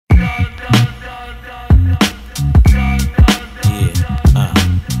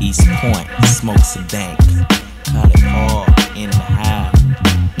smoke some dank. Call it Paul in the house.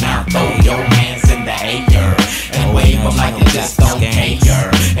 Now throw your hands in the air and wave them like you just don't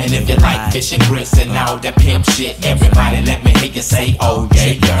care. And if you like fish and grits and all that pimp shit, everybody let me hear you say, oh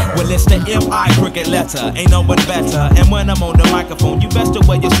yeah. Well, it's the M.I. cricket letter, ain't no one better. And when I'm on the microphone, you best to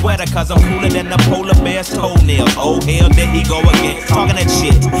wear your sweater, cause I'm cooler than the polar bear's toenails. Oh hell, there he go again, talking that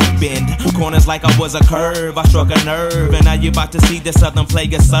shit. Bend corners like I was a curve, I struck a nerve, and now you about to see the southern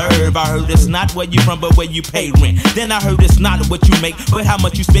player serve. I heard it's not where you from, but where you pay rent. Then I heard it's not what you make, but how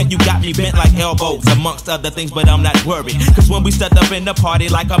much you spend. You got me bent like elbows, amongst other things, but I'm not worried, cause when we stepped up in the party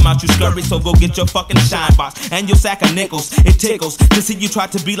like I'm out, you scurry. So go get your fucking shine box and your sack of nickels. It tickles to see you try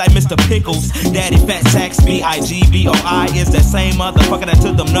to be like Mr. Pickles. Daddy Fat Sacks, B-I-G-B-O-I is that same motherfucker that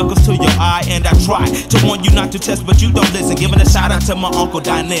took them knuckles to your eye. And I try to warn you not to test, but you don't listen. Giving a shout out to my Uncle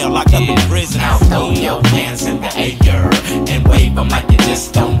Donnell, locked up in prison. Now throw your hands in the air and wave them like you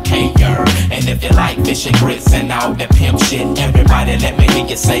just don't care. And if you like fish and grits and all that pimp shit, everybody let me hear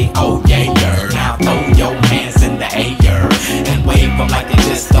you say, oh yeah. Now throw your hands in the air and wave them like you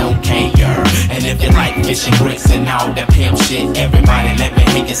just don't care. And if you like fish and grits and all that pimp shit, everybody let me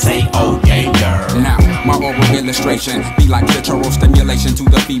hear you say, oh yeah. Now, my oral illustration be like clitoral stimulation to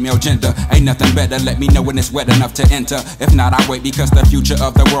the female gender. Ain't nothing better, let me know when it's wet enough to enter. If not, I wait because the future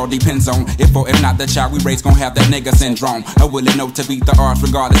of the world depends on if or if not the child we raise gon' have that nigga syndrome. Or will it know to beat the odds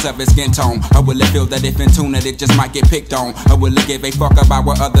regardless of its skin tone? Or will it feel that if in tune that it just might get picked on? Or will it give a fuck about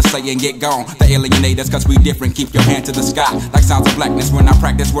what others say and get gone? The alienators, cause we different, keep your hand to the sky. Like sounds of blackness when I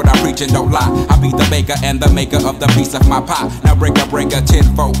practice what I preach and don't lie. I be the baker and the maker of the piece of my pie. Now break a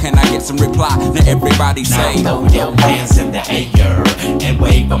tenfold, can I get some reply? Now everybody say, now throw your hands in the air and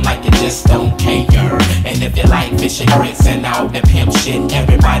wave them like you just don't care. And if you like fish and grits and all that pimp shit,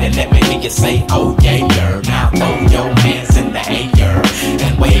 everybody let me hear you say, oh yeah. Now throw your hands in the air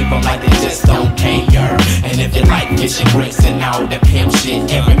and wave them like you just don't care. And if you like fish and grits and all that pimp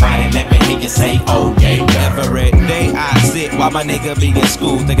shit, everybody let me hear you say, oh yeah. Every day I sit while my nigga be in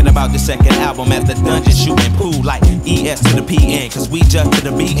school, thinking about the second album at the dungeon shooting pool like ES to the PN, cause we just to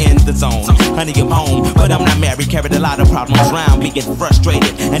the be in the zone. Honey, I'm home, but I'm not married, carried a lot of problems around, be getting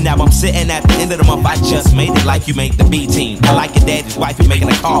frustrated. And now I'm sitting at the end of the month, I just made it like you make the B team. I like your daddy's wife, you making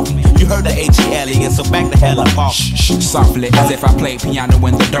a call for me. You heard the ATLove, so back the hell up off. Shh, softly, as if I played piano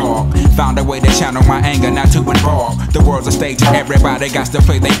in the dark. Found a way to channel my anger, not to involve. The world's a stage and everybody got to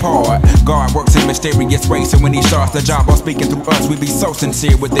play their part. God works in mysterious ways, so when he starts the job of speaking through us, we be so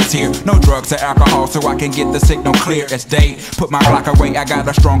sincere with this here. No drugs or alcohol, so I can get the signal clear as day. Put my block away, I got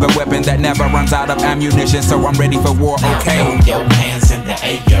a stronger weapon that never runs out of ammunition, so I'm ready for war, okay? Now throw your hands in the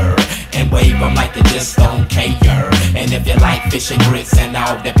air and wave them like you just don't care. And if you like fish and grits and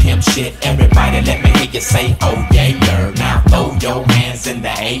all that pimp shit, everybody let me hear you say, oh yeah. Now throw your hands in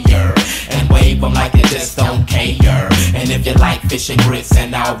the air and wave them like you just don't care. And if you like fish and grits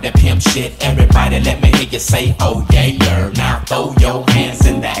and all that pimp shit, everybody let me hear you say, oh yeah. Now throw your hands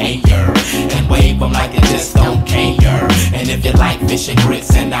in the air and wave them like you just don't care. And if you like fish and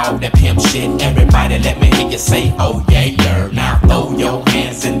grits and all that pimp shit, everybody let me hear you say, oh yeah. Now throw your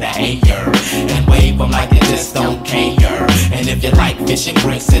hands in the air and wave them like you just don't care. And if you like fish and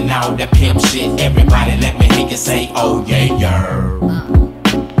grits and all that pimp shit, everybody let me hear you say, oh yeah.